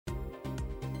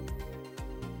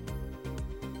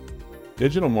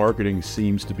Digital marketing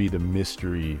seems to be the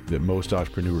mystery that most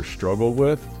entrepreneurs struggle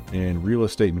with, and real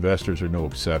estate investors are no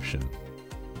exception.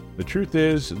 The truth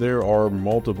is, there are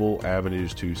multiple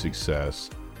avenues to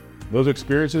success. Those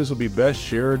experiences will be best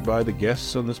shared by the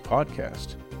guests on this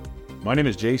podcast. My name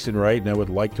is Jason Wright, and I would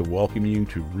like to welcome you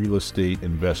to Real Estate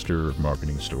Investor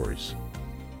Marketing Stories.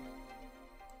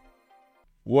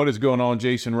 What is going on?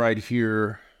 Jason Wright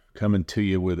here, coming to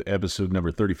you with episode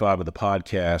number 35 of the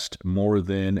podcast, more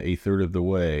than a third of the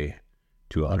way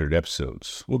to 100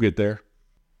 episodes. We'll get there.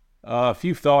 A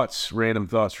few thoughts, random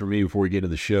thoughts for me before we get into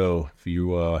the show. If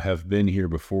you have been here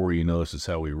before, you know this is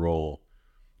how we roll.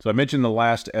 So I mentioned the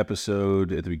last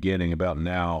episode at the beginning about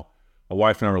now. My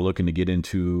wife and I were looking to get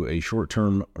into a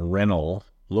short-term rental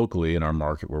locally in our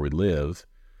market where we live.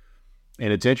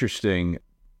 And it's interesting,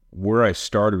 where I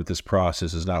started with this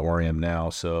process is not where I am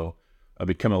now. So I've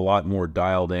become a lot more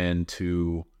dialed in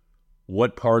to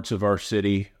what parts of our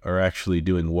city are actually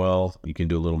doing well. You can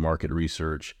do a little market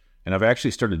research. And I've actually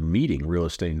started meeting real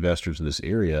estate investors in this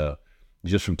area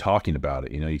just from talking about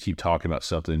it. You know, you keep talking about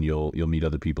something, you'll meet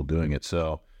other people doing it.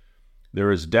 So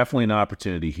there is definitely an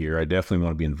opportunity here. I definitely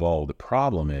want to be involved. The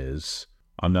problem is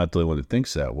I'm not the only one that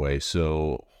thinks that way.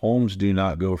 So homes do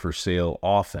not go for sale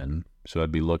often. So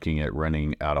I'd be looking at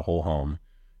renting out a whole home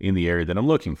in the area that I'm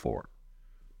looking for.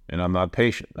 And I'm not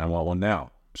patient. I want one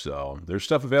now. So there's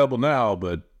stuff available now,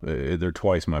 but they're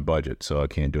twice my budget. So I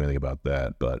can't do anything about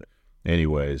that. But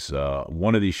anyways,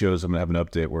 one of these shows I'm going to have an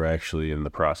update. We're actually in the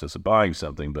process of buying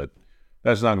something, but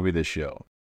that's not going to be this show.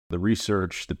 The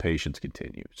research, the patience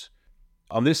continues.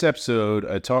 On this episode,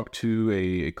 I talked to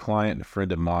a client, a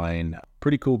friend of mine,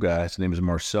 pretty cool guy. His name is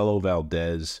Marcelo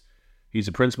Valdez. He's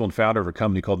the principal and founder of a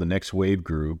company called the Next Wave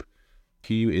Group.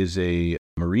 He is a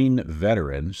Marine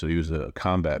veteran, so he was a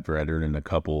combat veteran in a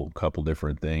couple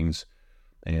different things.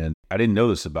 And I didn't know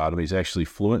this about him. He's actually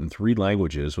fluent in 3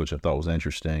 languages, which I thought was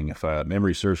interesting. If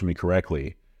memory serves me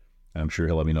correctly, I'm sure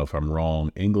he'll let me know if I'm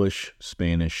wrong. English,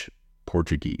 Spanish,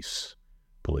 Portuguese,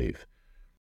 I believe.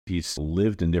 He's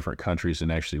lived in different countries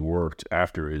and actually worked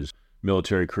after his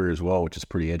military career as well, which is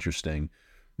pretty interesting.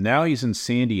 Now he's in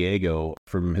San Diego.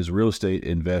 From his real estate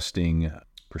investing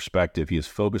perspective, he is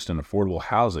focused on affordable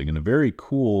housing in a very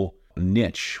cool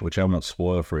niche, which I won't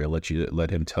spoil for you. Let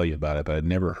him tell you about it, but I'd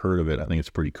never heard of it. I think it's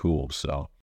pretty cool. So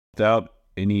without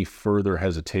any further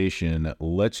hesitation,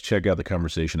 let's check out the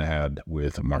conversation I had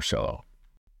with Marcelo.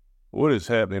 What is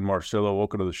happening, Marcelo?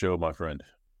 Welcome to the show, my friend.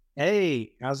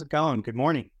 Hey, how's it going? Good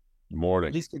morning. Good morning.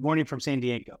 At least good morning from San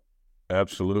Diego.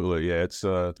 Absolutely. Yeah, it's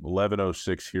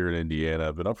 11:06 here in Indiana.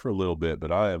 I've been up for a little bit,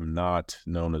 but I am not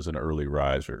known as an early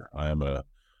riser. I'm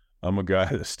a guy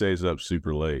that stays up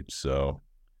super late, so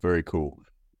very cool.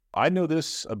 I know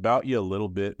this about you a little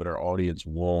bit, but our audience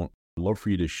won't. I'd love for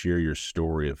you to share your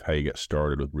story of how you got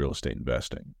started with real estate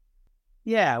investing.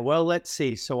 Yeah, well, let's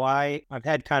see. So I've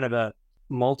had kind of a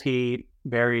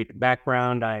multi-varied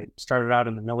background. I started out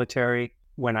in the military.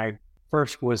 When I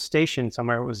first was stationed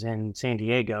somewhere, it was in San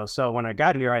Diego. So when I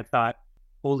got here, I thought,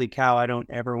 holy cow, I don't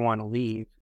ever want to leave.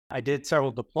 I did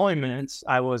several deployments.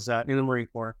 I was in the Marine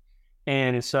Corps.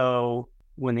 And so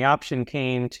when the option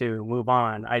came to move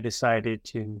on, I decided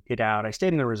to get out. I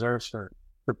stayed in the reserves for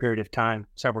a period of time,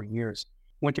 several years.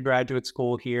 Went to graduate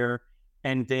school here.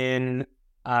 And then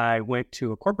I went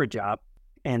to a corporate job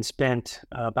and spent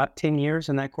about 10 years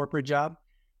in that corporate job.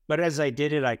 But as I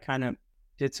did it, I kind of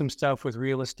did some stuff with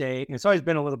real estate. And it's always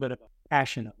been a little bit of a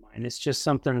passion of mine. It's just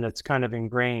something that's kind of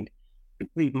ingrained.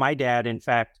 My dad, in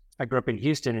fact, I grew up in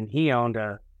Houston, and he owned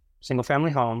a single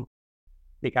family home,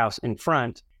 big house in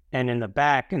front. And in the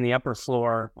back, in the upper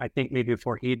floor, I think maybe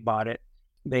before he'd bought it,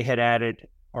 they had added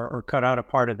or cut out a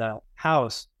part of the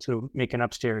house to make an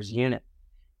upstairs unit.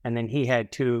 And then he had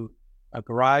a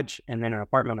garage and then an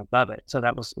apartment above it. So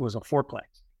it was a 4-plex.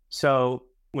 So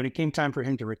when it came time for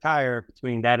him to retire,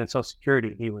 between that and Social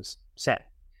Security, he was set.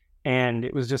 And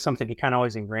it was just something he kind of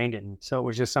always ingrained in. So it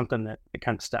was just something that it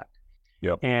kind of stuck.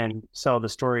 Yep. And so the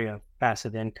story of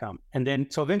passive income. And then,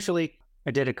 so eventually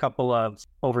I did a couple of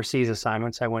overseas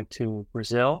assignments. I went to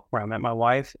Brazil, where I met my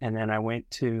wife. And then I went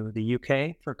to the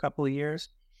UK for a couple of years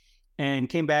and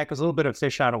came back. It was a little bit of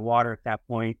fish out of water at that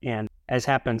point. And as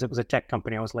happens, it was a tech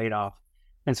company. I was laid off.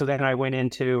 And so then I went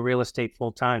into real estate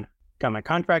full time. Got my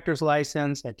contractor's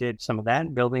license. I did some of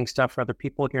that, building stuff for other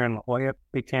people here in La Jolla,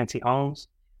 big fancy homes.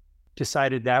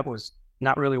 Decided that was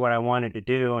not really what I wanted to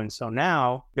do. And so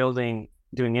now doing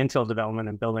infill development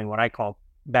and building what I call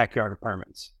backyard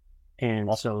apartments.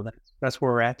 And so that's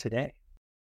where we're at today.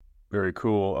 Very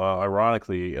cool.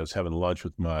 Ironically, I was having lunch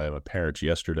with my parents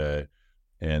yesterday,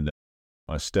 and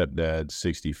my stepdad's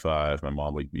 65. My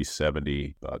mom would be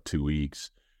 70, about 2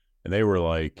 weeks. And they were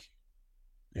like,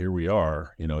 here we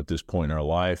are, at this point in our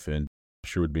life, and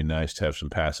sure would be nice to have some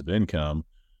passive income.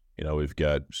 We've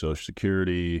got Social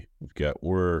Security, we've got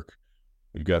work,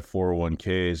 we've got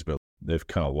 401ks, but they've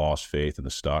kind of lost faith in the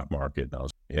stock market. And I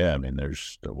was, yeah, I mean,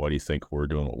 why do you think we're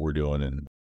doing what we're doing? And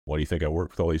why do you think I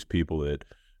work with all these people that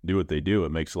do what they do?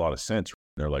 It makes a lot of sense.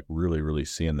 They're like really, really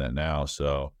seeing that now.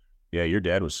 So yeah, your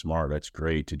dad was smart. That's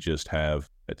great to just have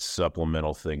that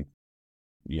supplemental thing.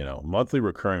 Monthly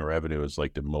recurring revenue is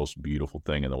like the most beautiful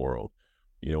thing in the world.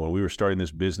 When we were starting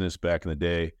this business back in the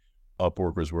day,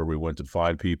 Upwork was where we went to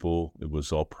find people. It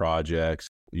was all projects.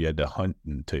 You had to hunt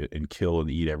and kill and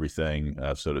eat everything,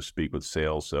 so to speak, with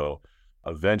sales. So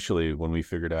eventually, when we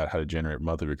figured out how to generate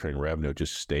monthly recurring revenue, it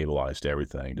just stabilized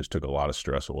everything. Just took a lot of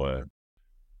stress away.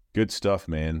 Good stuff,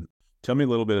 man. Tell me a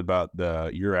little bit about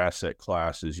your asset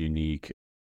class is unique.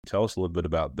 Tell us a little bit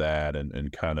about that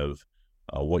and kind of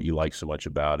what you like so much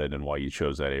about it and why you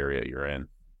chose that area you're in.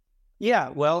 Yeah,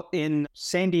 well, in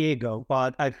San Diego,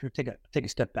 well, I take a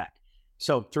step back.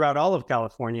 So throughout all of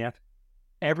California,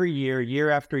 every year, year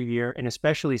after year, and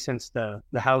especially since the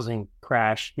housing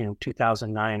crash,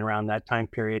 2009, around that time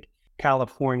period,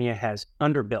 California has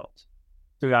underbuilt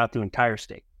throughout the entire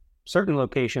state. Certain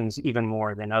locations even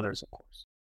more than others, of course.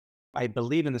 I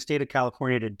believe in the state of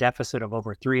California, a deficit of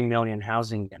over 3 million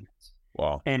housing units.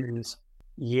 Wow. And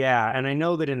yeah, and I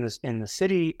know that in the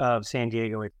city of San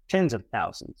Diego, it's tens of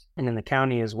thousands, and in the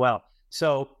county as well.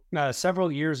 So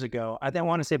several years ago, I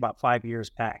want to say about 5 years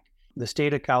back, the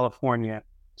state of California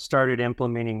started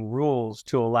implementing rules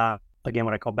to allow, again,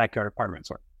 what I call backyard apartments,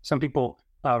 or some people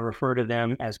refer to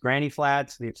them as granny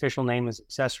flats. The official name is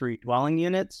accessory dwelling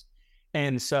units.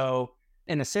 And so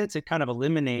in a sense, it kind of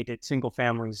eliminated single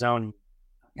family zoning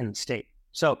in the state.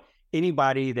 So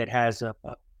anybody that has a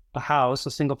house,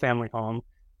 a single family home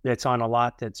that's on a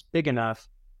lot that's big enough,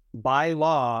 by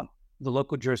law, the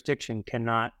local jurisdiction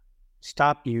cannot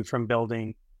stop you from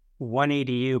building one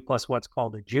ADU plus what's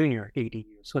called a junior ADU.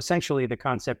 So essentially the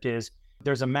concept is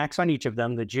there's a max on each of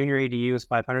them. The junior ADU is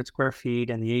 500 square feet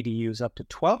and the ADU is up to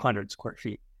 1,200 square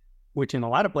feet, which in a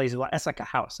lot of places, that's like a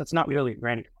house. That's not really a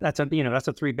granny. That's a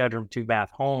 3-bedroom, 2-bath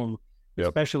home, Yep.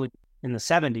 Especially in the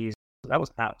 70s, that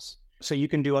was a house. So you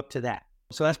can do up to that.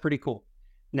 So that's pretty cool.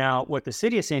 Now, what the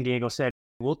city of San Diego said,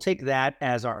 we'll take that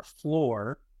as our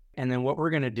floor. And then what we're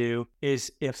going to do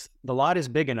is if the lot is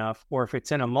big enough, or if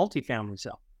it's in a multifamily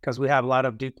zone, because we have a lot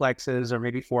of duplexes or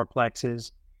maybe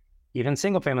fourplexes, even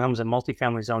single family homes in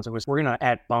multifamily zones, we're going to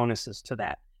add bonuses to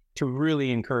that to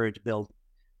really encourage building.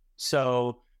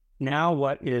 So now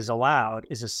what is allowed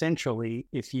is essentially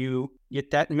if you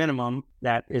get that minimum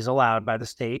that is allowed by the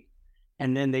state,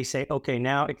 and then they say, okay,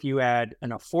 now if you add an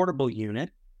affordable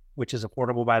unit, which is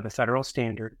affordable by the federal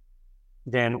standard,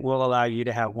 then we'll allow you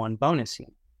to have one bonus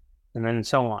unit, and then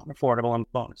so on, affordable and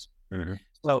bonus. Mm-hmm.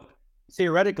 So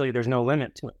theoretically, there's no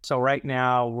limit to it. So right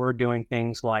now we're doing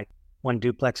things like one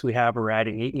duplex we have, we're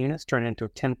adding 8 units, turn it into a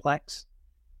 10-plex.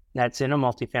 That's in a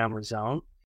multifamily zone.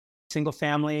 Single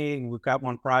family, we've got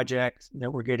one project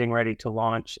that we're getting ready to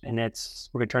launch, and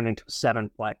we're going to turn it into a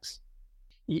 7-plex.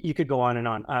 You could go on and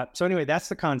on. So anyway, that's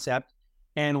the concept.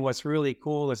 And what's really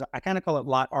cool is I kind of call it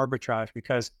lot arbitrage,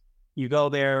 because you go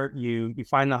there, you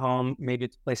find the home, maybe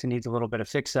it's a place that needs a little bit of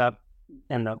fix up,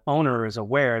 and the owner is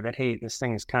aware that, hey, this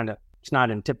thing is it's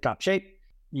not in tip-top shape.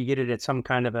 You get it at some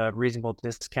kind of a reasonable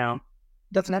discount.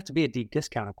 It doesn't have to be a deep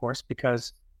discount, of course,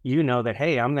 because you know that,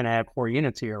 hey, I'm going to add 4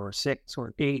 units here, or 6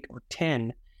 or 8 or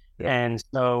 10. Yeah. And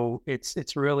so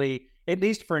it's really, at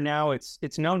least for now, it's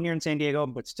known here in San Diego,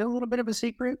 but still a little bit of a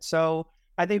secret. So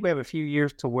I think we have a few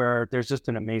years to where there's just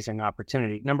an amazing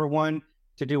opportunity. Number one,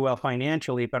 to do well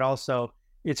financially, but also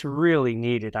it's really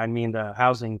needed. I mean, the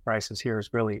housing crisis here is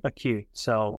really acute.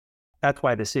 So that's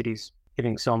why the city's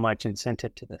giving so much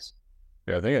incentive to this.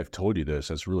 Yeah, I think I've told you this.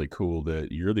 That's really cool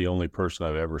that you're the only person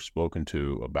I've ever spoken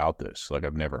to about this. Like,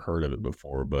 I've never heard of it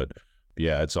before, but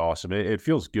yeah, it's awesome. It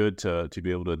feels good to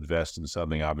be able to invest in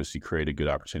something, obviously create a good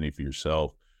opportunity for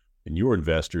yourself and your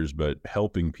investors, but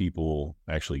helping people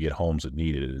actually get homes that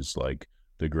need it is like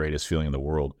the greatest feeling in the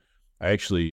world. I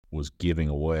actually was giving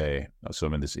away, so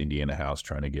I'm in this Indiana house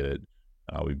trying to get it.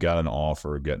 We've got an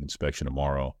offer, got an inspection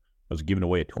tomorrow. I was giving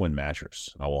away a twin mattress.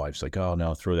 My wife's like, oh,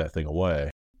 no, throw that thing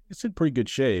away. It's in pretty good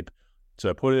shape. So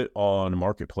I put it on the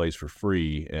marketplace for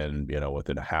free, and,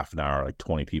 within a half an hour, like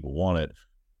 20 people want it.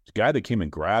 The guy that came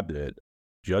and grabbed it,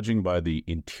 judging by the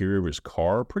interior of his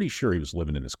car, pretty sure he was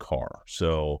living in his car.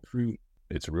 So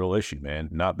it's a real issue, man.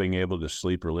 Not being able to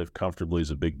sleep or live comfortably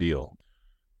is a big deal.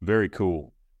 Very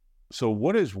cool. So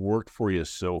what has worked for you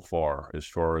so far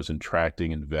as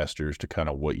attracting investors to kind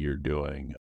of what you're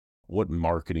doing? What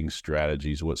marketing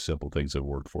strategies, what simple things have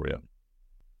worked for you?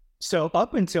 So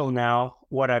up until now,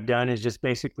 what I've done is just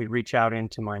basically reach out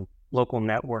into my local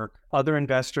network, other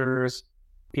investors,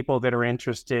 people that are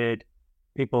interested,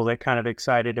 people that kind of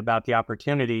excited about the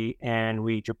opportunity, and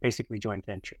we basically joint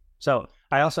venture. So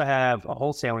I also have a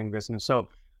wholesaling business. So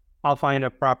I'll find a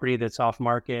property that's off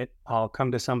market. I'll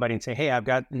come to somebody and say, hey, I've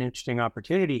got an interesting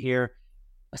opportunity here.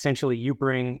 Essentially, you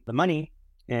bring the money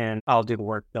and I'll do the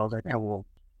work, build it, and we'll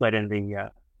let in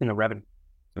the revenue.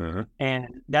 Mm-hmm.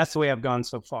 And that's the way I've gone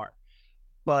so far.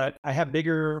 But I have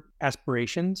bigger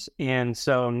aspirations. And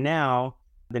so now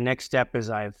the next step is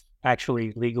I've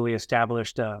actually legally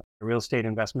established a real estate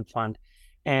investment fund.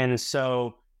 And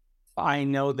so I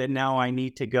know that now I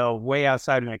need to go way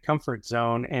outside of my comfort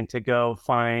zone and to go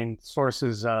find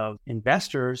sources of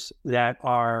investors that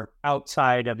are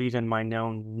outside of even my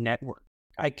known network.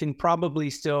 I can probably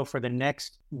still, for the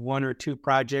next one or two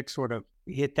projects, sort of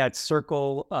hit that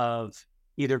circle of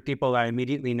either people I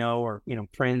immediately know or,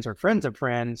 friends or friends of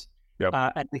friends. Yep.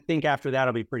 I think after that,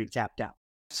 I'll be pretty tapped out.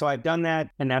 So I've done that.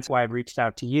 And that's why I've reached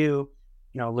out to you,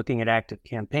 looking at active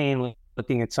campaign,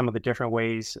 looking at some of the different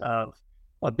ways of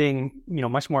being,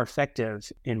 much more effective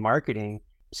in marketing.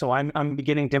 So I'm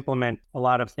beginning to implement a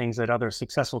lot of things that other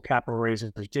successful capital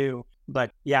raisers do.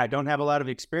 But yeah, I don't have a lot of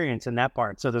experience in that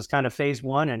part. So there's kind of phase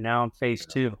one and now I'm phase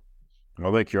two.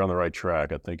 I think you're on the right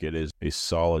track. I think it is a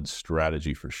solid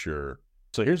strategy for sure.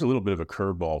 So here's a little bit of a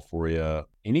curveball for you.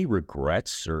 Any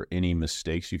regrets or any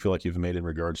mistakes you feel like you've made in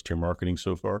regards to your marketing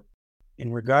so far?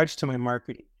 In regards to my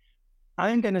marketing,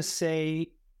 I'm going to say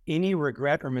any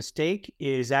regret or mistake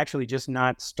is actually just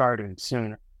not starting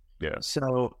sooner. Yeah.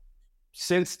 So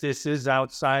since this is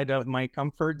outside of my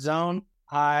comfort zone,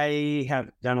 I have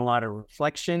done a lot of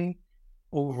reflection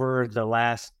over the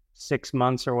last 6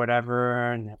 months or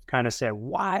whatever, and have kind of said,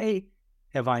 why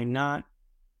have I not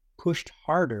pushed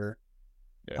harder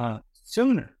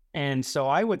sooner? And so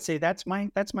I would say that's my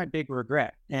big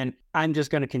regret. And I'm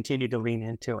just going to continue to lean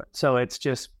into it. So it's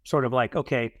just sort of like,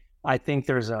 okay, I think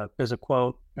there's a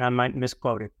quote, and I might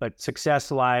misquote it, but success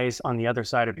lies on the other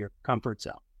side of your comfort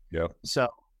zone. Yeah. So,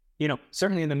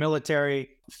 certainly in the military,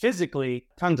 physically,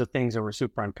 tons of things that were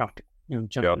super uncomfortable,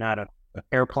 jumping out of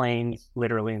airplanes,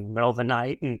 literally in the middle of the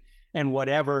night and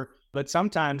whatever. But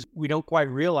sometimes we don't quite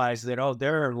realize that,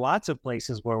 there are lots of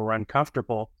places where we're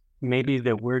uncomfortable, maybe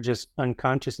that we're just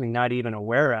unconsciously not even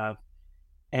aware of.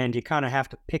 And you kind of have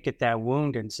to pick at that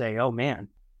wound and say, oh man,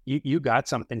 you got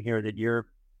something here that you're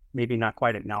maybe not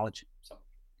quite acknowledging. So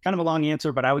kind of a long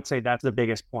answer, but I would say that's the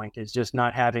biggest point, is just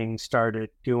not having started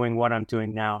doing what I'm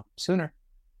doing now sooner.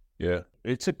 Yeah,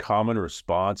 it's a common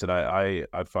response. And I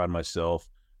find myself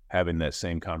having that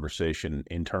same conversation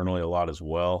internally a lot as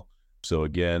well. So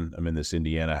again, I'm in this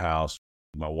Indiana house.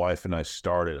 My wife and I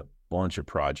started a bunch of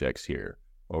projects here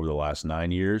over the last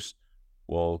 9 years.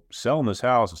 Well, selling this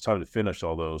house, it's time to finish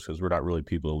all those because we're not really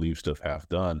people to leave stuff half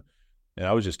done. And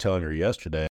I was just telling her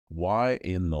yesterday, why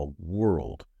in the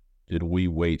world did we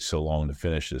wait so long to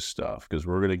finish this stuff? Because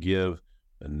we're going to give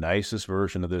the nicest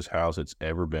version of this house it's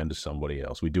ever been to somebody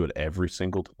else. We do it every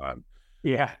single time.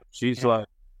 Yeah. She's like,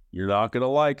 you're not going to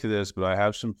like this, but I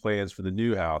have some plans for the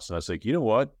new house. And I was like, you know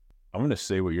what? I'm going to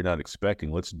say what you're not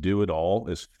expecting. Let's do it all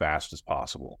as fast as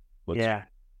possible.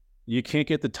 You can't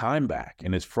get the time back,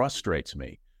 and it frustrates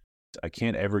me. I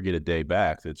can't ever get a day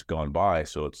back that's gone by.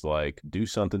 So it's like, do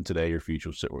something today your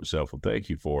future self will thank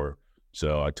you for.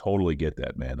 So I totally get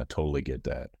that, man. I totally get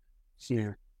that.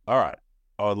 Yeah. All right.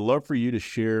 I'd love for you to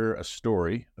share a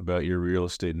story about your real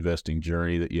estate investing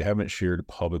journey that you haven't shared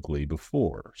publicly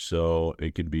before. So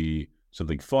it could be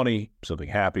something funny, something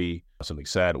happy, something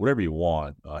sad, whatever you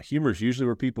want. Humor is usually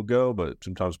where people go, but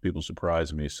sometimes people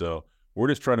surprise me. So we're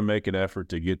just trying to make an effort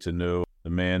to get to know the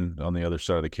man on the other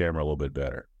side of the camera a little bit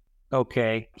better.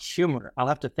 Okay. Humor. I'll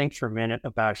have to think for a minute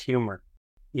about humor.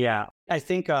 Yeah. I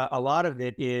think a lot of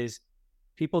it is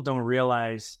people don't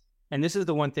realize, and this is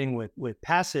the one thing with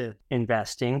passive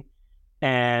investing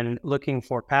and looking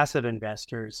for passive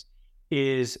investors,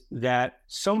 is that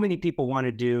so many people want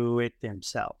to do it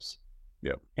themselves.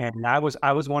 Yeah. And I was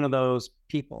one of those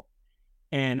people.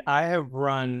 And I have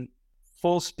run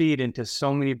full speed into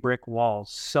so many brick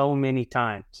walls so many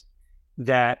times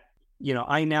that,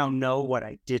 I now know what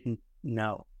I didn't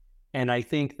know. And I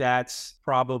think that's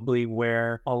probably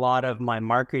where a lot of my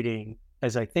marketing,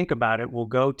 as I think about it, will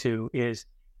go to, is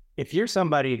if you're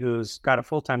somebody who's got a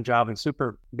full-time job and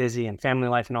super busy and family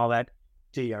life and all that,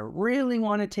 do you really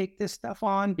want to take this stuff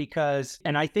on?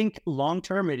 And I think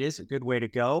long-term it is a good way to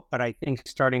go, but I think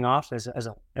starting off as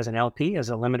an LP, as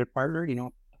a limited partner,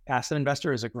 passive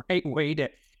investor is a great way to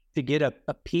get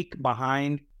a peek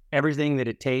behind everything that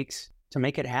it takes to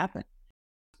make it happen.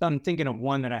 I'm thinking of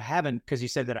one that I haven't, because you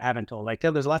said that I haven't told. Like,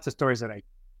 there's lots of stories that I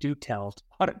do tell to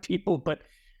a lot of people, but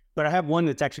I have one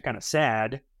that's actually kind of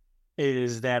sad,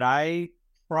 is that I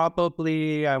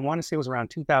want to say it was around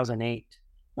 2008.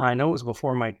 I know it was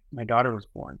before my daughter was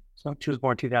born. So she was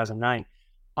born 2009.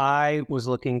 I was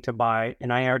looking to buy,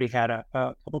 and I already had a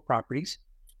couple properties.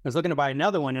 I was looking to buy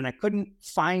another one, and I couldn't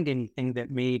find anything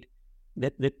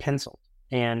that penciled.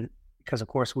 And because, of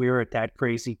course, we were at that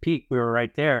crazy peak. We were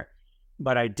right there.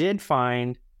 But I did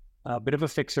find a bit of a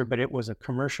fixer, but it was a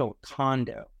commercial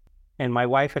condo. And my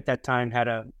wife at that time had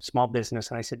a small business.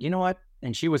 And I said, you know what?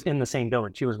 And she was in the same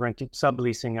building. She was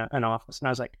subleasing an office. And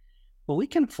I was like, well, we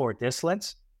can afford this.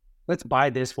 Let's buy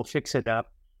this. We'll fix it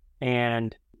up.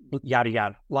 And yada,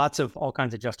 yada. Lots of all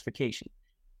kinds of justification.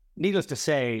 Needless to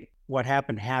say, what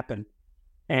happened.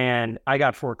 And I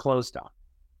got foreclosed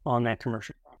on that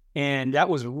commercial. And that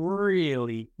was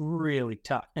really, really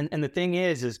tough. And the thing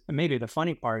is maybe the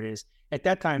funny part is, at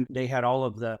that time, they had all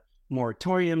of the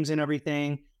moratoriums and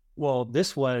everything. Well,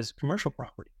 this was commercial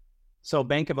property. So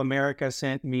Bank of America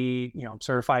sent me,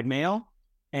 certified mail,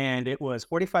 and it was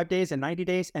 45 days and 90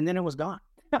 days, and then it was gone.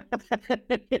 I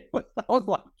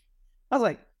was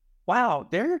like, wow,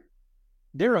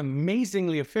 they're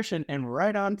amazingly efficient and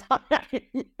right on time.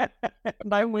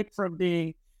 And I went from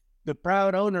being the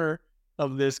proud owner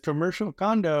of this commercial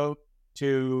condo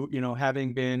to,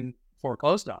 having been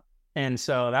foreclosed on. And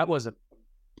so that was a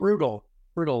brutal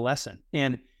lesson.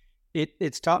 And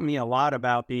it's taught me a lot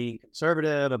about being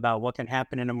conservative, about what can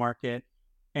happen in a market.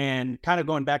 And kind of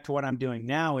going back to what I'm doing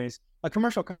now is, a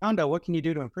commercial condo, what can you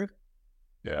do to improve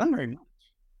it? Yeah. Not very much.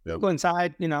 Yep. Go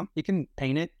inside, you can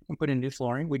paint it and put in new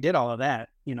flooring. We did all of that,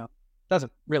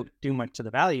 doesn't really do much to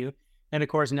the value. And of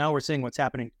course, now we're seeing what's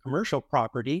happening in commercial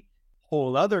property,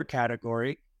 whole other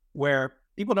category, where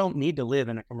people don't need to live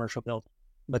in a commercial building,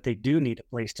 but they do need a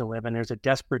place to live. And there's a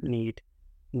desperate need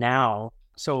now.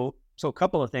 So a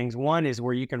couple of things. One is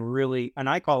where you can really, and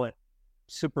I call it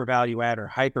super value add or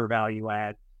hyper value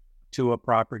add to a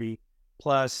property.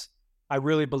 Plus, I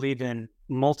really believe in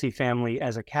multifamily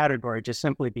as a category, just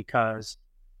simply because,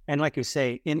 and like you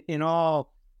say, in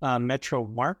all metro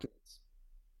markets,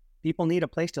 people need a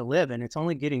place to live, and it's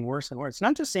only getting worse and worse. It's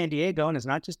not just San Diego, and it's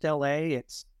not just LA.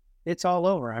 It's all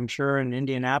over. I'm sure in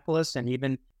Indianapolis and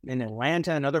even in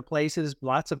Atlanta and other places,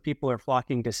 lots of people are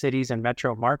flocking to cities and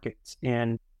metro markets,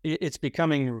 and it's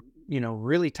becoming,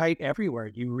 really tight everywhere.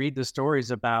 You read the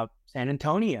stories about San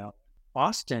Antonio,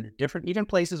 Austin, different, even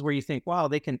places where you think, wow,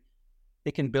 they can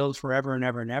build forever and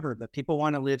ever and ever, but people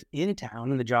want to live in town,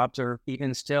 and the jobs are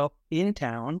even still in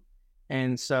town.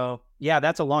 And so, yeah,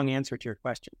 that's a long answer to your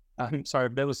question. I'm sorry,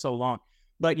 that was so long.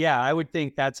 But yeah, I would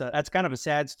think that's kind of a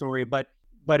sad story, but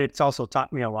it's also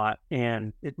taught me a lot,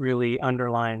 and it really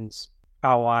underlines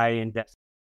how I invest.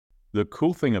 The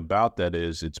cool thing about that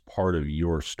is it's part of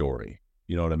your story.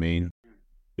 You know what I mean?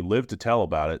 You live to tell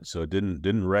about it, so it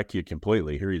didn't wreck you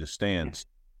completely. Here you stand.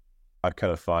 I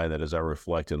kind of find that as I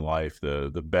reflect in life,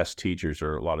 the best teachers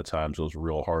are a lot of times those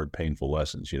real hard, painful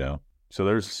lessons, So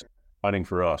there's finding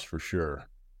for us, for sure.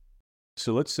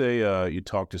 So let's say you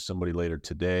talk to somebody later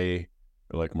today,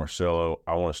 like Marcelo,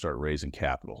 I want to start raising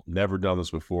capital. Never done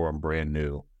this before. I'm brand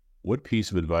new. What piece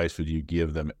of advice would you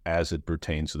give them as it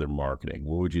pertains to their marketing?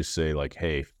 What would you say, like,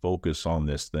 hey, focus on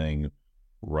this thing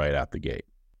right out the gate?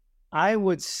 I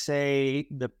would say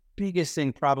the biggest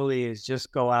thing probably is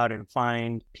just go out and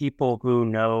find people who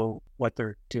know what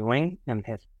they're doing and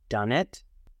have done it,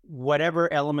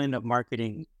 whatever element of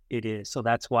marketing it is. So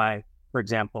that's why, for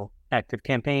example, Active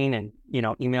Campaign and,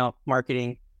 email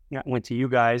marketing, I went to you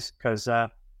guys because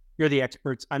you're the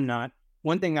experts. I'm not.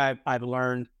 One thing I've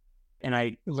learned, and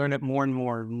I learn it more and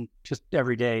more just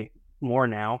every day more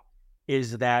now,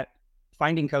 is that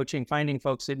finding coaching, finding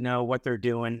folks that know what they're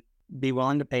doing, be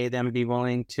willing to pay them, be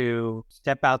willing to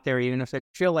step out there, even if it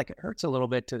feel like it hurts a little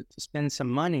bit to spend some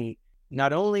money.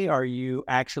 Not only are you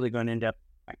actually going to end up,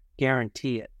 I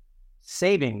guarantee it,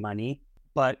 saving money,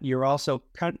 but you're also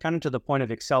kind of to the point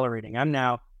of accelerating.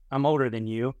 I'm older than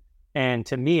you. And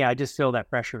to me, I just feel that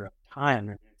pressure of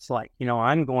time. It's like,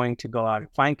 I'm going to go out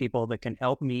and find people that can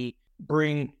help me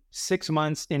bring 6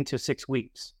 months into 6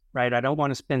 weeks, right? I don't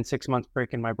want to spend 6 months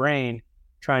breaking my brain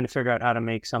trying to figure out how to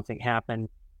make something happen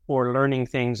or learning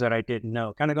things that I didn't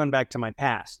know. Kind of going back to my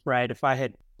past, right? If I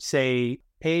had, say,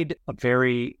 paid a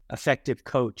very effective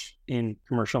coach in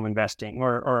commercial investing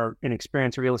or an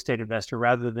experienced real estate investor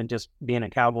rather than just being a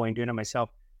cowboy and doing it myself,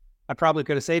 I probably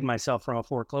could have saved myself from a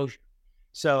foreclosure.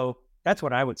 So that's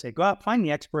what I would say. Go out, find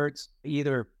the experts,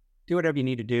 either do whatever you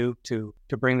need to do to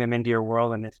bring them into your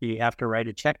world. And if you have to write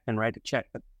a check, then write a check.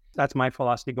 But That's my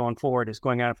philosophy going forward, is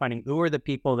going out and finding who are the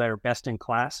people that are best in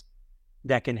class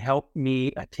that can help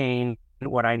me attain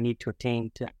what I need to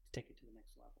attain to take it to the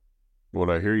next level. What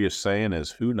I hear you saying is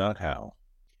who, not how.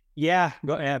 Yeah,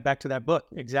 back to that book.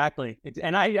 Exactly.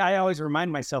 And I always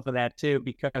remind myself of that too,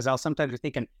 because I'll sometimes be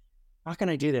thinking, how can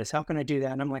I do this? How can I do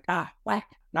that? And I'm like, what?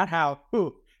 Not how,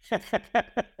 who.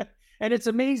 And it's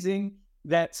amazing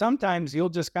that sometimes you'll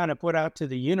just kind of put out to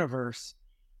the universe,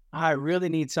 I really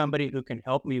need somebody who can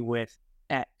help me with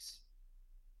X.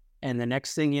 And the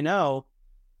next thing you know,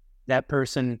 that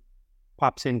person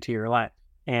pops into your life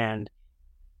and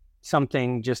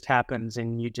something just happens,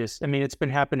 and it's been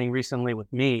happening recently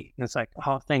with me. And it's like,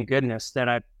 oh, thank goodness that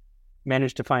I've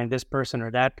managed to find this person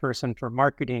or that person for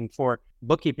marketing, for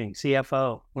bookkeeping,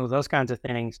 CFO, well, those kinds of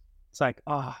things. It's like,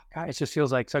 oh, God, it just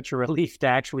feels like such a relief to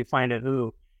actually find a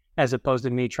who, as opposed to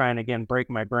me trying to, again, break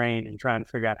my brain and trying to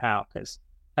figure out how, because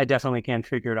I definitely can't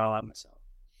figure it all out myself.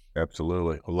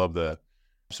 Absolutely. I love that.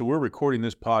 So we're recording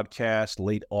this podcast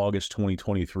late August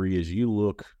 2023. As you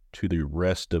look to the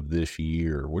rest of this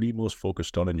year, what are you most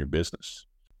focused on in your business?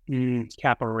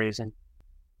 Capital raising,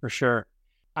 for sure.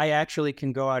 I actually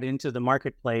can go out into the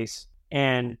marketplace,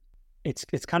 and it's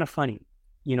kind of funny.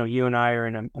 You and I are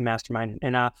in a mastermind,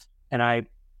 and I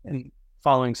am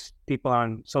following people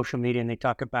on social media, and they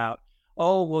talk about,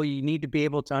 oh, well, you need to be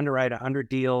able to underwrite 100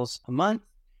 deals a month.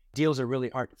 Deals are really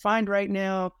hard to find right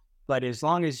now, but as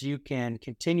long as you can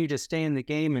continue to stay in the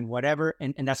game and whatever,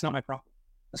 and that's not my problem.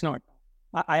 That's not my problem.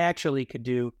 I actually could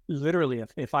do, literally,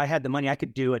 if I had the money, I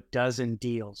could do a dozen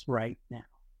deals right now.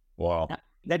 Wow. Now,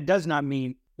 that does not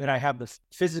mean that I have the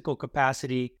physical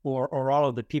capacity or all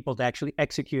of the people to actually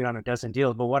execute on a dozen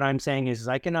deals. But what I'm saying is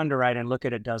I can underwrite and look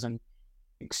at a dozen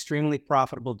extremely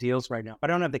profitable deals right now. But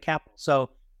I don't have the capital. So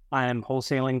I am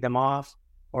wholesaling them off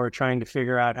or trying to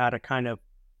figure out how to kind of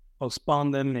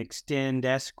postpone them, extend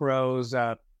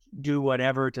escrows, do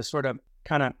whatever to sort of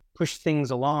kind of push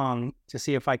things along to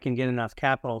see if I can get enough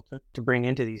capital to bring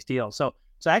into these deals. So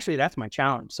actually that's my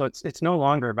challenge. So it's no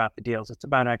longer about the deals. It's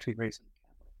about actually raising capital.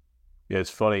 Yeah, it's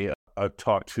funny. I've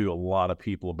talked to a lot of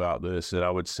people about this, and I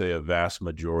would say a vast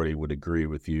majority would agree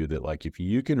with you that, like, if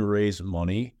you can raise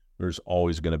money, there's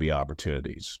always going to be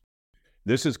opportunities.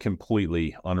 This is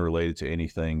completely unrelated to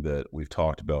anything that we've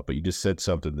talked about, but you just said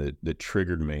something that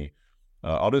triggered me.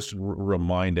 I'll just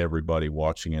remind everybody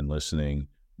watching and listening,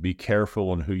 be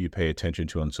careful on who you pay attention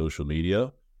to on social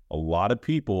media. A lot of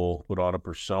people put on a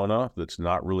persona that's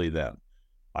not really them.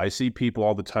 I see people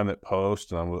all the time that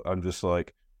post, and I'm just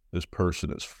like, this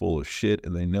person is full of shit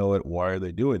and they know it. Why are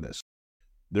they doing this?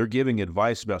 They're giving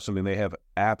advice about something they have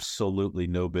absolutely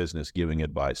no business giving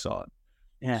advice on.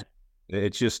 Yeah.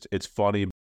 It's funny,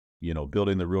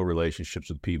 building the real relationships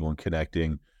with people and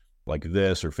connecting like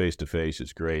this or face-to-face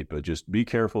is great, but just be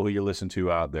careful who you listen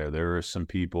to out there. There are some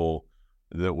people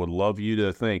that would love you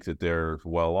to think that they're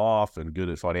well off and good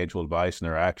at financial advice, and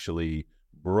they're actually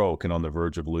broke and on the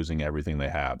verge of losing everything they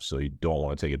have. So you don't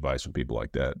want to take advice from people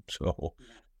like that. So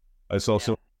I saw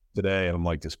someone today, and I'm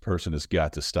like, this person has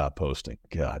got to stop posting.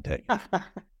 God dang it.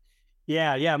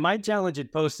 Yeah. My challenge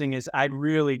at posting is I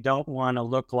really don't want to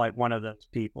look like one of those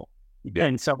people. Yeah.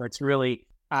 And so it's really,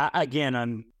 again,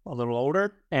 I'm a little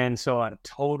older, and so I'm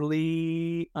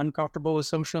totally uncomfortable with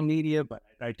social media, but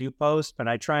I do post, but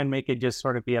I try and make it just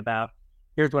sort of be about,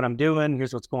 here's what I'm doing,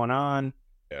 here's what's going on.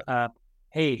 Yeah.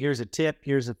 Hey, here's a tip,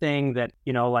 here's a thing that,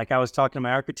 like I was talking to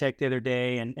my architect the other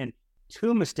day, and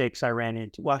two mistakes I ran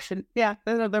into. Well,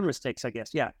 they're mistakes, I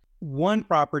guess. Yeah. One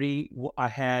property I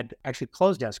had actually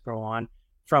closed escrow on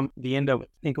from the end of, I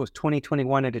think it was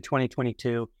 2021 into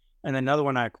 2022. And another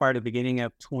one I acquired at the beginning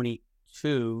of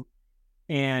 22.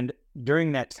 And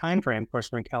during that time frame, of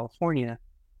course, we're in California.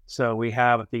 So we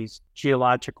have these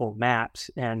geological maps,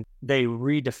 and they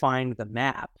redefined the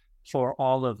map for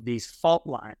all of these fault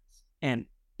lines. And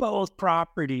both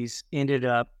properties ended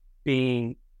up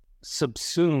being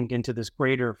subsumed into this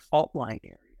greater fault line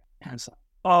area. And it's like,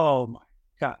 oh my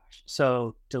gosh.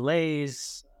 So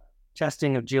delays,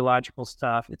 testing of geological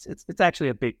stuff, it's actually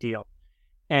a big deal.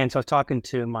 And so I was talking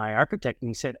to my architect, and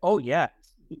he said, oh yeah,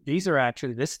 these are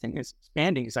actually, this thing is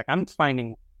expanding. He's like, I'm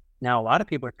finding now a lot of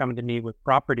people are coming to me with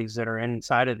properties that are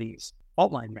inside of these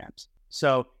fault line maps.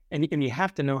 So, and you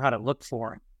have to know how to look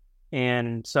for them.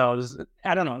 And so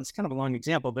I don't know, it's kind of a long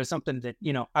example, but it's something that,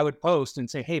 I would post and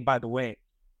say, hey, by the way,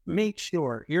 make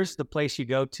sure here's the place you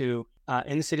go to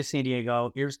in the city of San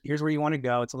Diego. Here's where you want to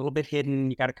go. It's a little bit hidden.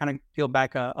 You got to kind of peel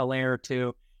back a layer or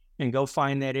two and go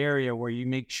find that area where you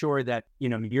make sure that,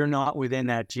 you're not within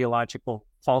that geological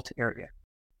fault area.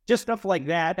 Just stuff like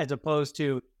that, as opposed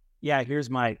to, here's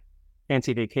my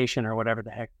fancy vacation or whatever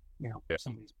the heck,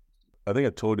 somebody's. I think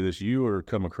I told you this, you are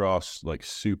come across like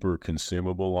super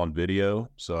consumable on video.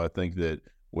 So I think that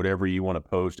whatever you want to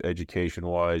post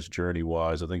education-wise,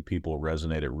 journey-wise, I think people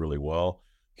resonate it really well.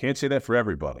 Can't say that for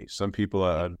everybody. Some people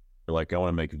are like, I want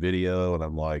to make video, and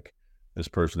I'm like, this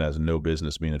person has no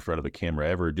business being in front of a camera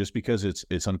ever, just because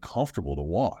it's uncomfortable to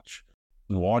watch.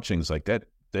 And watching's like that,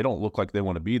 they don't look like they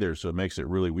want to be there, so it makes it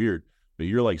really weird. But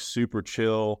you're like super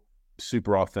chill,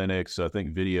 super authentic. So I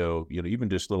think video, even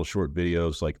just little short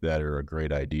videos like that are a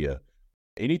great idea.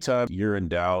 Anytime you're in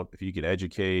doubt, if you can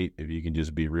educate, if you can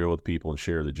just be real with people and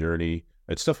share the journey,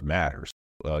 that stuff matters.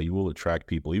 You will attract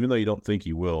people, even though you don't think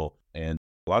you will. And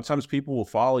a lot of times people will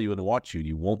follow you and watch you, and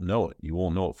you won't know it. You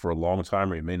won't know it for a long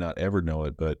time, or you may not ever know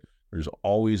it, but there's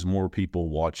always more people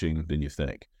watching than you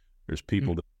think. There's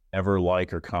people that never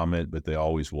like or comment, but they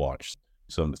always watch.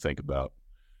 Something to think about.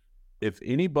 If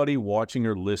anybody watching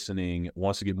or listening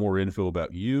wants to get more info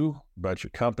about you, about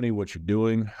your company, what you're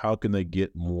doing, how can they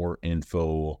get more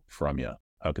info from you?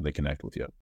 How can they connect with you?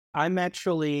 I'm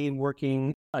actually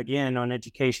working again on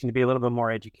education to be a little bit more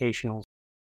educational.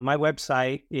 My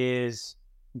website is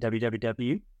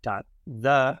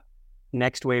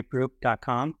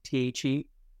www.thenextwavegroup.com,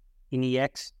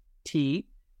 THENEXT,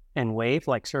 and wave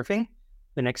like surfing,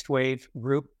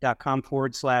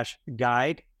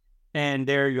 thenextwavegroup.com/guide. And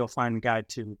there you'll find a guide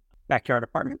to backyard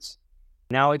apartments.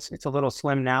 Now it's a little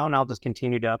slim now, and I'll just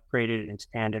continue to upgrade it and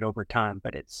expand it over time.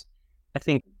 But I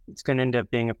think it's going to end up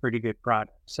being a pretty good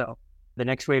product. So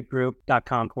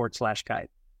thenextwavegroup.com/guide.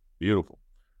 Beautiful.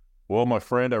 Well, my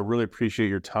friend, I really appreciate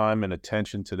your time and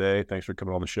attention today. Thanks for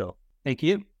coming on the show. Thank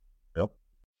you. Yep.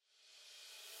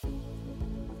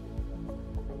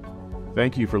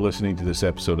 Thank you for listening to this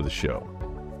episode of the show.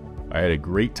 I had a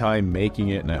great time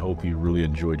making it, and I hope you really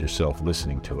enjoyed yourself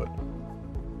listening to it.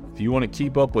 If you want to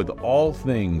keep up with all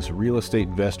things Real Estate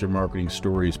Investor Marketing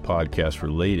Stories podcast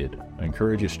related, I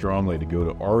encourage you strongly to go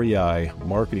to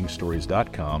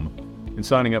reimarketingstories.com and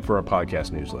signing up for our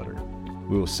podcast newsletter.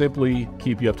 We will simply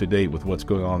keep you up to date with what's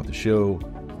going on at the show,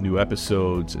 new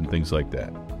episodes, and things like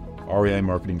that.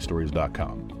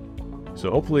 reimarketingstories.com.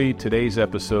 So hopefully today's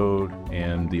episode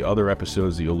and the other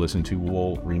episodes that you'll listen to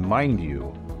will remind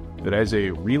you that as a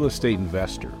real estate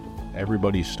investor,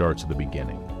 everybody starts at the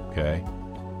beginning, okay?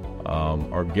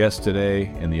 Our guest today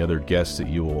and the other guests that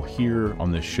you will hear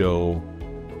on this show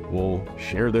will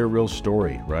share their real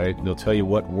story, right? They'll tell you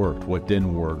what worked, what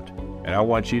didn't work. And I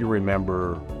want you to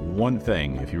remember one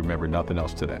thing, if you remember nothing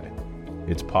else today.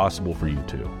 It's possible for you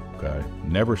too, okay?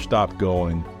 Never stop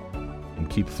going and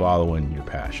keep following your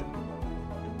passion.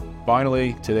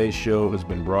 Finally, today's show has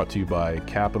been brought to you by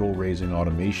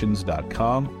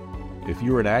capitalraisingautomations.com. If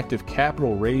you're an active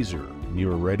capital raiser and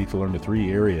you are ready to learn the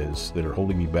 3 areas that are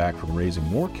holding you back from raising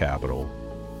more capital,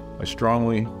 I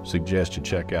strongly suggest you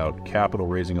check out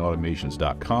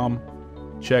capitalraisingautomations.com.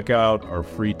 Check out our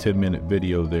free 10-minute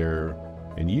video there,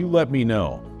 and you let me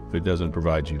know if it doesn't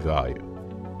provide you value.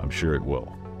 I'm sure it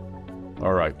will.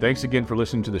 All right, thanks again for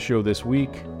listening to the show this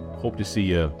week. Hope to see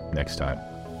you next time.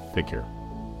 Take care.